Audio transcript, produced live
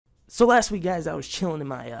So last week, guys, I was chilling in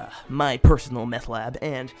my my personal meth lab,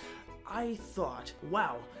 and I thought,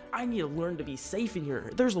 wow, I need to learn to be safe in here.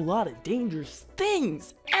 There's a lot of dangerous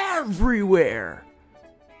things everywhere.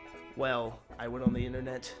 Well, I went on the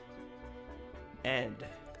internet, and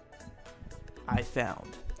I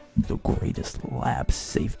found the greatest lab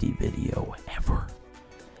safety video ever.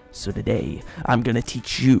 So today, I'm gonna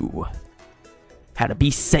teach you how to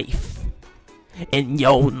be safe in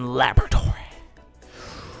your own laboratory.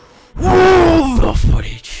 Roll the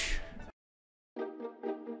footage.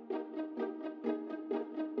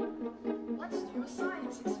 Let's do a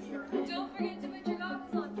science experiment. Don't forget to put your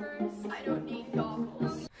goggles on first. I don't need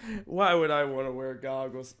goggles. Why would I want to wear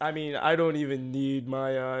goggles? I mean, I don't even need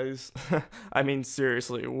my eyes. I mean,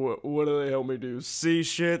 seriously, what do they help me do? See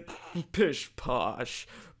shit? Pish posh.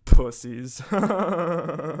 Pussies.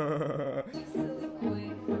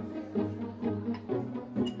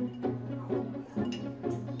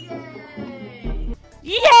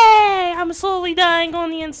 Yay! I'm slowly dying on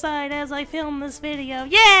the inside as I film this video.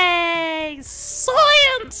 Yay!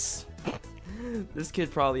 Science! This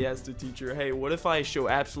kid probably asked the teacher, hey, what if I show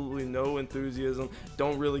absolutely no enthusiasm,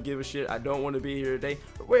 don't really give a shit, I don't want to be here today?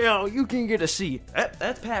 Well, you can get a C.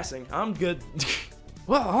 That's passing. I'm good.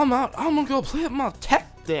 Well, I'm out. I'm gonna go play with my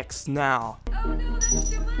tactics now. Oh no, that's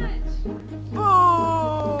too much.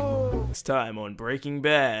 Oh! Next time on Breaking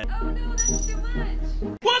Bad. Oh no, that's too much.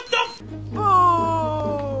 What the f—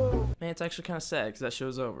 Oh! Man, it's actually kind of sad because that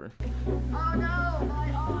show's over. Oh no,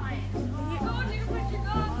 my eyes.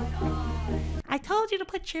 I told you to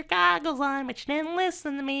put your goggles on, but you didn't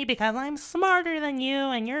listen to me because I'm smarter than you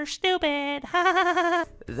and you're stupid.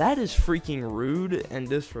 That is freaking rude and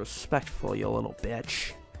disrespectful, you little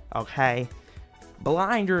bitch. Okay?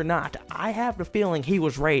 Blind or not, I have the feeling he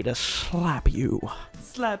was ready to slap you.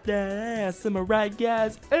 Slap that ass, am I right,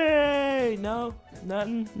 guys? Hey! No,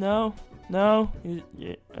 nothing, no, no.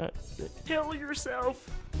 Kill yourself.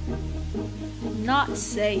 Not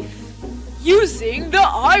safe. Using the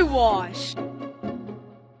eye wash.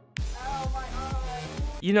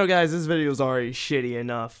 You know, guys, this video is already shitty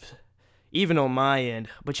enough, even on my end.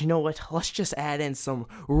 But you know what? Let's just add in some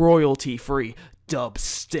royalty-free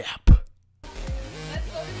dubstep. Let's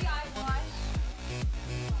go to the eye wash.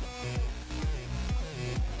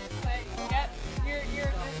 But, yep, you're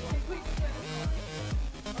a complete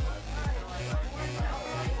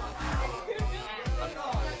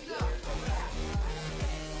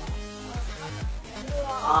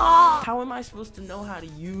How am I supposed to know how to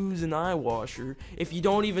use an eye washer if you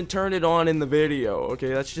don't even turn it on in the video? Okay,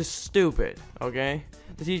 that's just stupid, okay?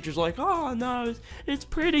 The teacher's like, oh no, it's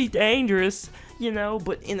pretty dangerous, you know,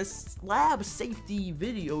 but in a lab safety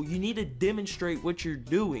video, you need to demonstrate what you're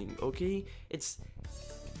doing, okay? It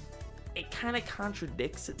kind of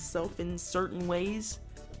contradicts itself in certain ways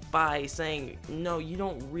by saying, no, we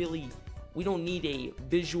don't need a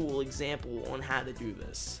visual example on how to do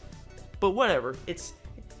this. But whatever,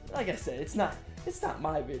 like I said, it's not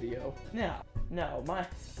my video. No, my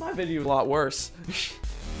video is a lot worse.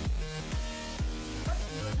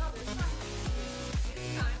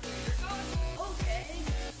 Okay.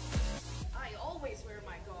 I always wear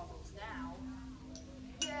my goggles now.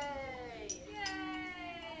 Yay!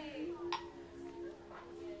 Yay!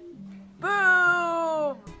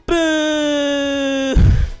 Boo! Boo!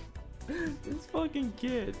 This fucking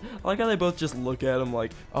kid. I like how they both just look at him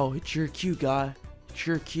like, oh, it's your cue, guy. It's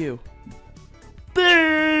your cue.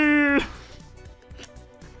 Boo!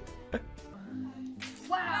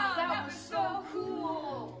 Wow, that was so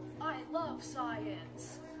cool! I love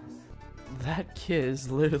science. That kid is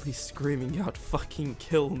literally screaming out, fucking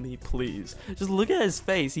kill me, please. Just look at his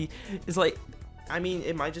face. He is like, I mean,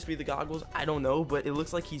 it might just be the goggles, I don't know, but it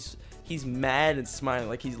looks like he's mad and smiling,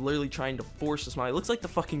 like he's literally trying to force a smile. It looks like the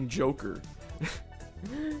fucking Joker.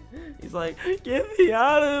 He's like, get me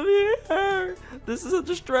out of here. This is a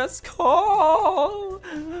distress call.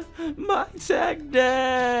 My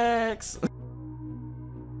tactics.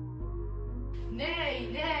 Nay,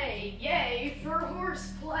 nay, yay for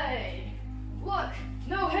horseplay. Look,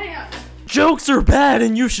 no hands. Jokes are bad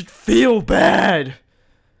and you should feel bad.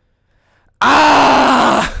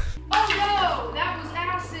 Ah! Oh no, that was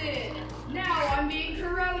acid. Now I'm being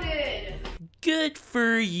corroded. Good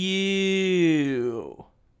for you.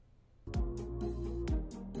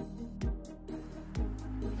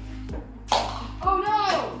 Oh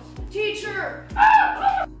no, teacher.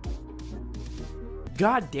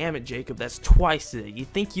 God damn it, Jacob, that's twice today. You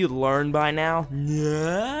think you'd learn by now?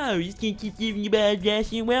 No, you just gonna keep giving you bad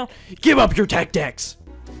gas, you will? Give up your tactics!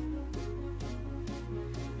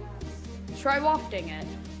 Try wafting it.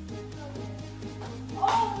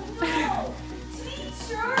 Oh no,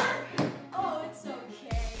 teacher.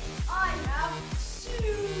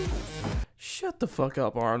 the fuck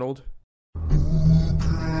up, Arnold.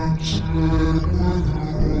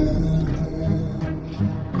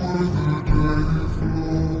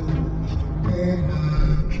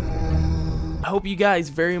 I hope you guys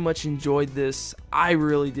very much enjoyed this. I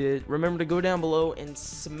really did. Remember to go down below and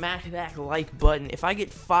smack that like button. If I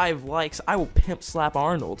get 5 likes, I will pimp slap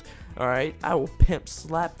Arnold. Alright? I will pimp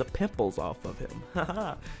slap the pimples off of him.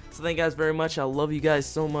 So thank you guys very much. I love you guys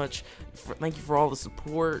so much. Thank you for all the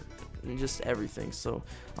support and just everything. So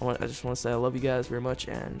I just want to say I love you guys very much,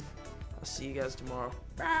 and I'll see you guys tomorrow.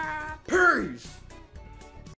 Peace!